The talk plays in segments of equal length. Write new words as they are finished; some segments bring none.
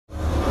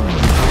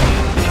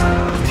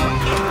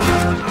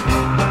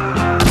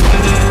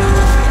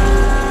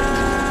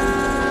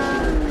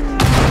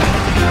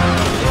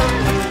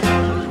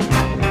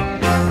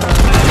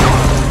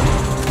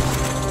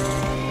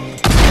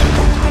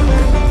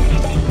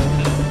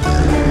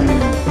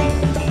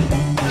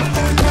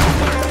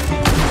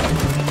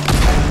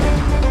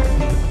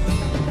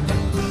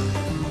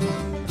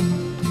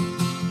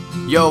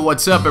Yo,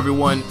 what's up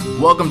everyone?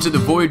 Welcome to the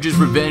Voyager's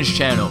Revenge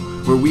channel,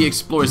 where we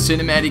explore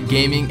cinematic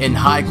gaming and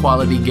high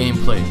quality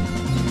gameplay.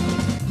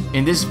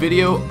 In this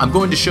video, I'm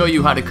going to show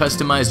you how to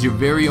customize your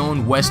very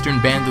own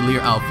Western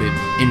Bandolier outfit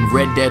in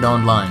Red Dead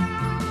Online.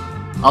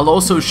 I'll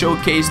also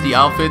showcase the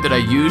outfit that I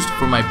used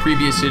for my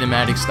previous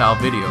cinematic style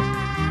video.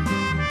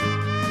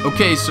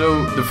 Okay,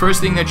 so the first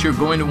thing that you're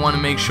going to want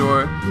to make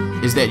sure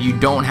is that you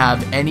don't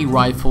have any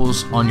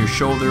rifles on your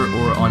shoulder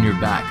or on your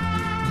back.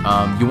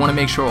 You want to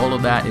make sure all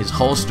of that is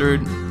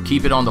holstered,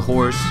 keep it on the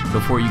horse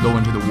before you go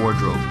into the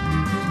wardrobe.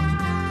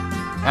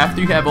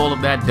 After you have all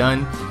of that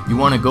done, you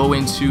want to go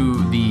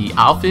into the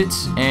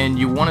outfits and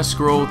you want to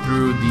scroll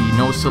through the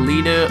No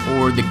Salida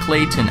or the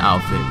Clayton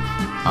outfit.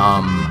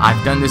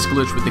 I've done this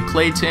glitch with the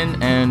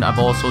Clayton and I've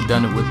also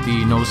done it with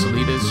the No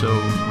Salida, so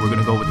we're going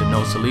to go with the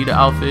No Salida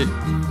outfit.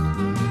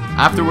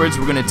 Afterwards,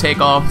 we're going to take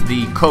off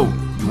the coat.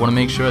 You want to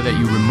make sure that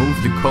you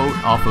remove the coat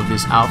off of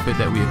this outfit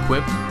that we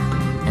equipped,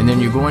 and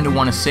then you're going to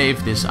want to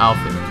save this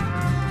outfit.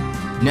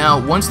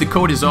 Now, once the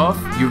coat is off,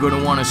 you're going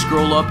to want to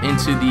scroll up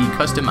into the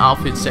custom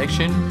outfit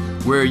section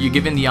where you're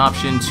given the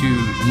option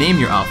to name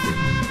your outfit.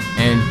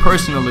 And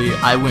personally,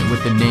 I went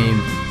with the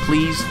name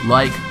Please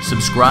Like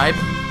Subscribe,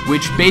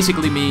 which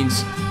basically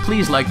means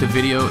please like the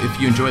video if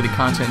you enjoy the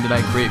content that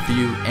I create for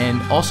you,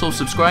 and also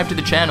subscribe to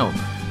the channel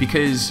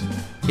because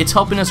it's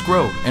helping us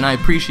grow and I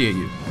appreciate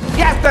you.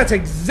 Yes, that's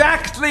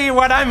exactly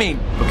what I mean.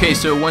 Okay,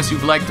 so once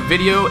you've liked the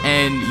video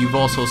and you've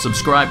also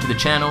subscribed to the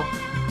channel,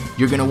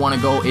 you're going to want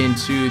to go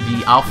into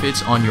the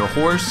outfits on your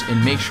horse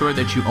and make sure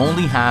that you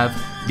only have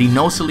the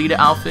No Salida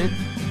outfit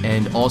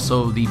and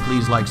also the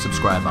Please Like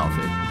Subscribe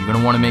outfit. You're going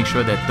to want to make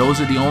sure that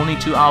those are the only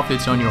two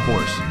outfits on your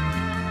horse.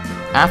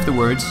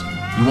 Afterwards,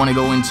 you want to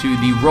go into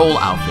the role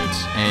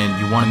outfits and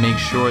you want to make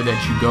sure that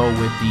you go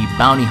with the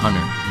Bounty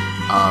Hunter.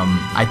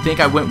 I think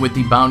I went with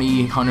the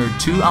Bounty Hunter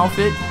 2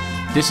 outfit.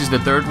 This is the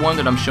third one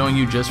that I'm showing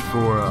you just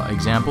for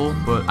example,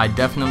 but I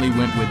definitely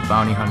went with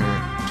Bounty Hunter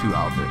 2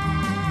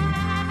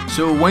 outfit.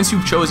 So once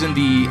you've chosen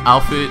the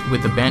outfit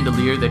with the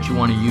bandolier that you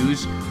want to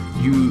use,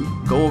 you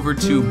go over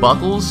to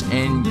buckles,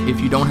 and if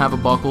you don't have a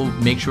buckle,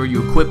 make sure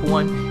you equip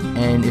one,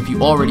 and if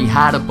you already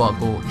had a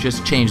buckle,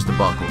 just change the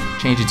buckle.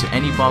 Change it to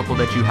any buckle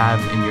that you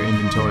have in your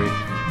inventory,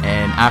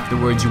 and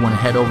afterwards you want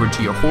to head over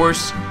to your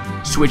horse,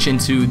 switch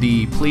into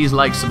the Please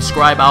Like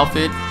Subscribe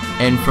outfit,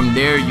 and from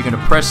there you're going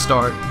to press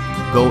start,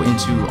 go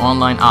into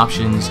online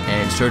options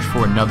and search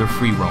for another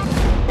free roam.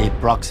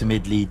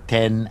 Approximately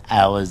 10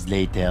 hours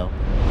later.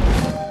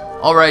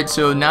 Alright,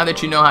 so now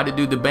that you know how to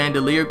do the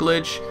bandolier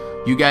glitch,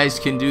 you guys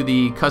can do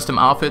the custom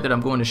outfit that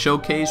I'm going to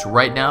showcase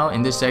right now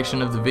in this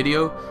section of the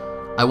video.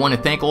 I want to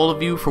thank all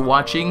of you for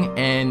watching,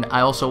 and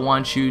I also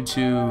want you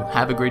to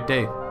have a great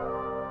day.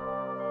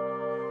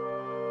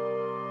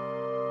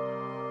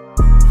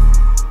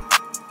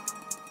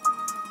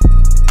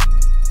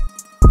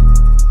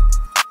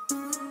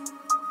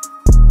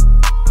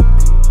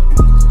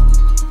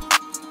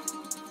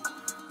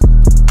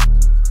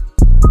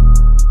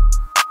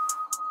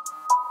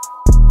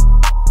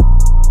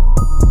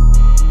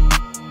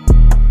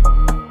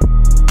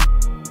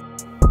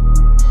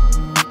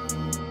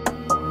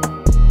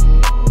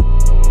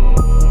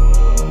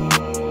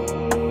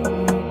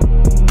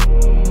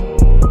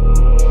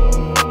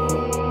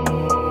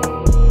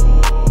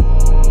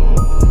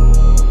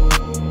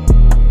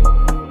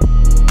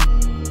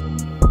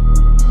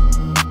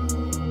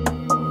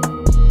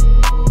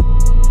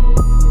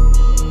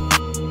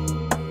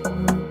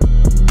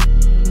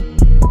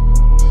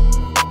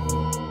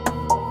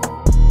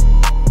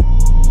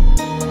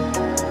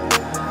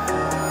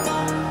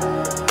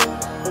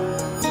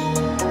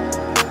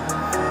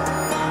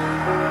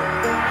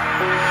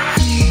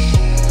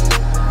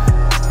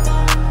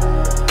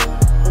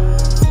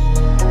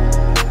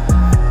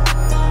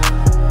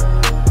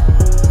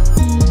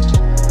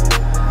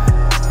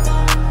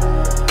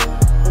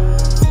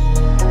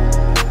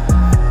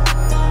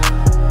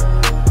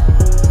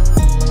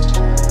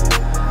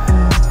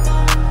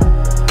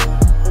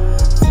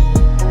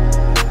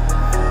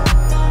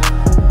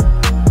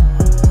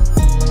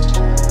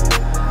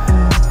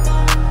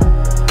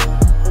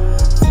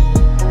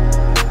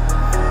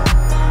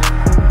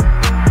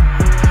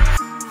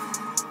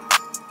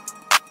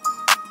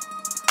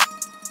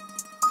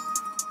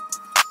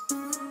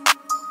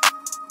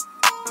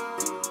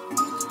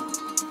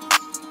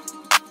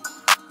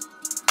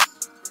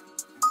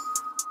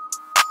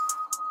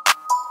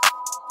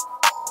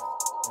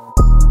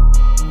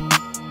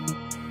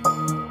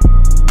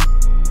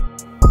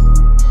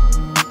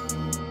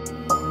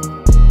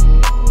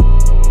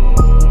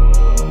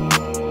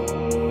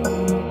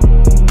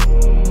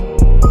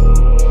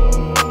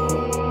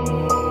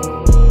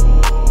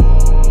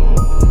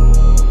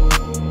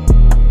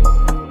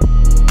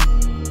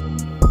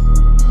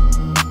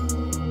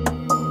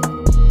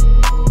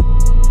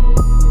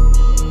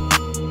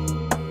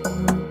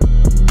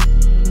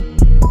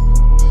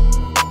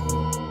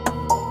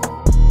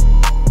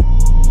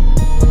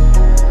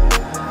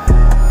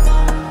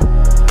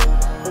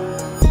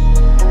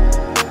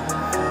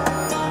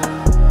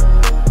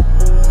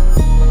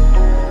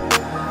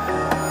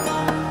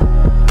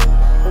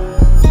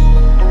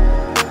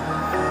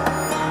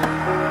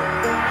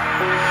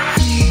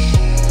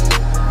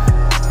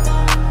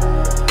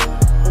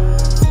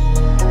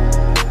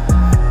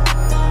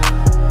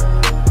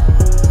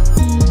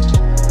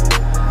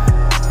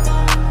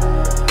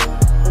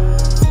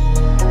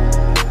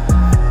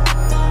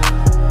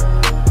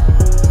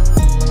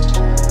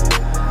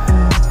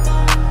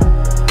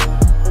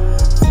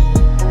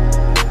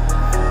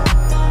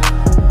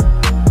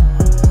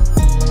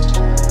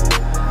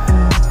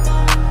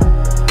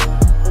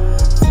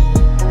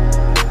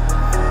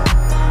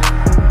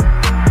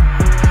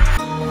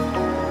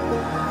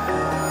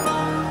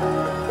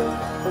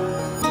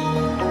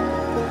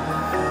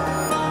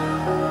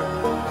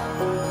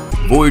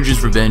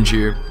 Voyager's Revenge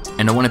here,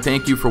 and I want to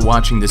thank you for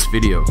watching this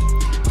video.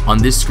 On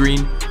this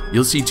screen,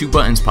 you'll see two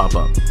buttons pop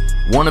up.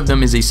 One of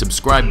them is a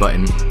subscribe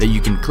button that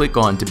you can click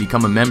on to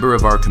become a member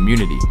of our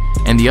community,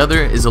 and the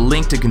other is a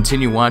link to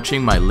continue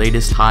watching my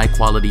latest high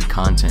quality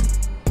content.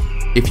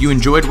 If you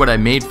enjoyed what I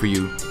made for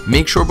you,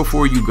 make sure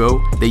before you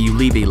go that you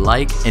leave a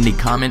like and a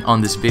comment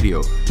on this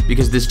video,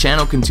 because this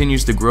channel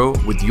continues to grow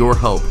with your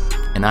help,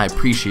 and I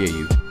appreciate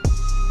you.